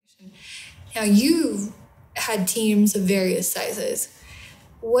Now, you've had teams of various sizes.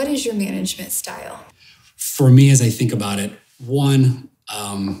 What is your management style? For me, as I think about it, one,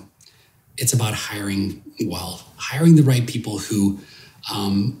 it's about hiring the right people who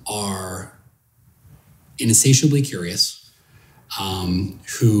are insatiably curious,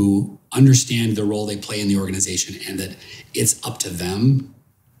 who understand the role they play in the organization, and that it's up to them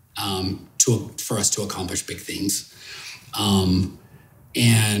for us to accomplish big things. And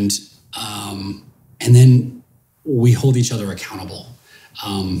then we hold each other accountable,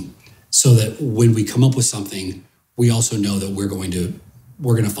 so that when we come up with something, we also know that we're going to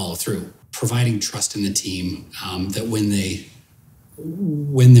follow through. Providing trust in the team, that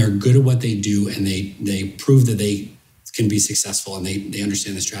when they're good at what they do and they prove that they can be successful and they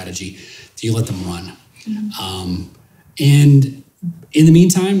understand the strategy, that you let them run. Mm-hmm. And in the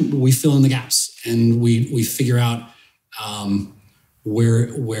meantime, we fill in the gaps and we figure out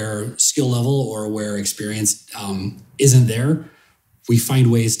where skill level or where experience isn't there. We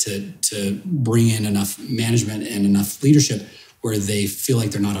find ways to bring in enough management and enough leadership where they feel like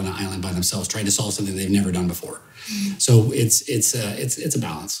they're not on an island by themselves trying to solve something they've never done before. Mm-hmm. So it's a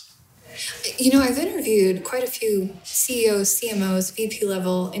balance. You know, I've interviewed quite a few CEOs, CMOs, VP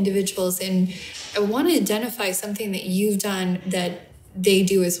level individuals, and I want to identify something that you've done that they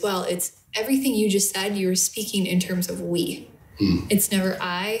do as well. It's everything you just said, you're speaking in terms of we. Mm. It's never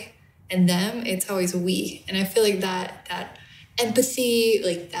I and them, it's always we. And I feel like that empathy,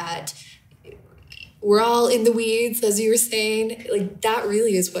 like that, we're all in the weeds, as you were saying, like that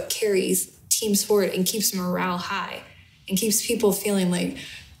really is what carries teams forward and keeps morale high and keeps people feeling like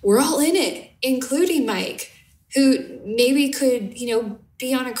we're all in it, including Mike, who maybe could,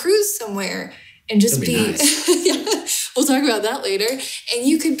 be on a cruise somewhere and just be nice. Yeah, we'll talk about that later. And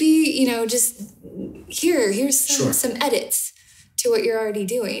you could be, just here's some edits to what you're already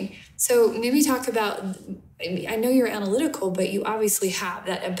doing. So maybe talk about, I know you're analytical, but you obviously have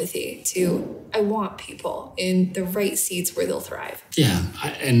that empathy to, I want people in the right seats where they'll thrive. Yeah.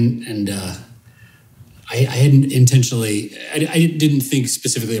 I hadn't intentionally, I didn't think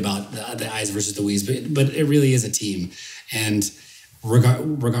specifically about the I's versus the we's, but it really is a team. And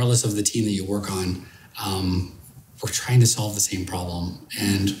regardless of the team that you work on, we're trying to solve the same problem,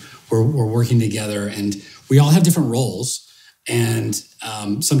 and we're working together, and we all have different roles. And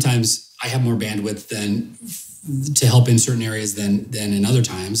sometimes I have more bandwidth to help in certain areas than in other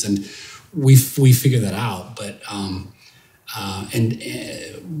times. And we figure that out. But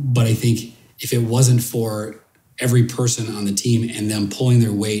I think if it wasn't for every person on the team and them pulling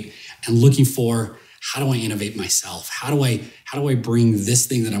their weight and looking for, how do I innovate myself? How do I bring this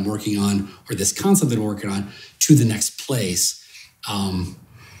thing that I'm working on or this concept that I'm working on to the next place?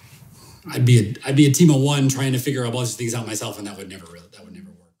 I'd be a team of one trying to figure out a bunch of things out myself, and that would never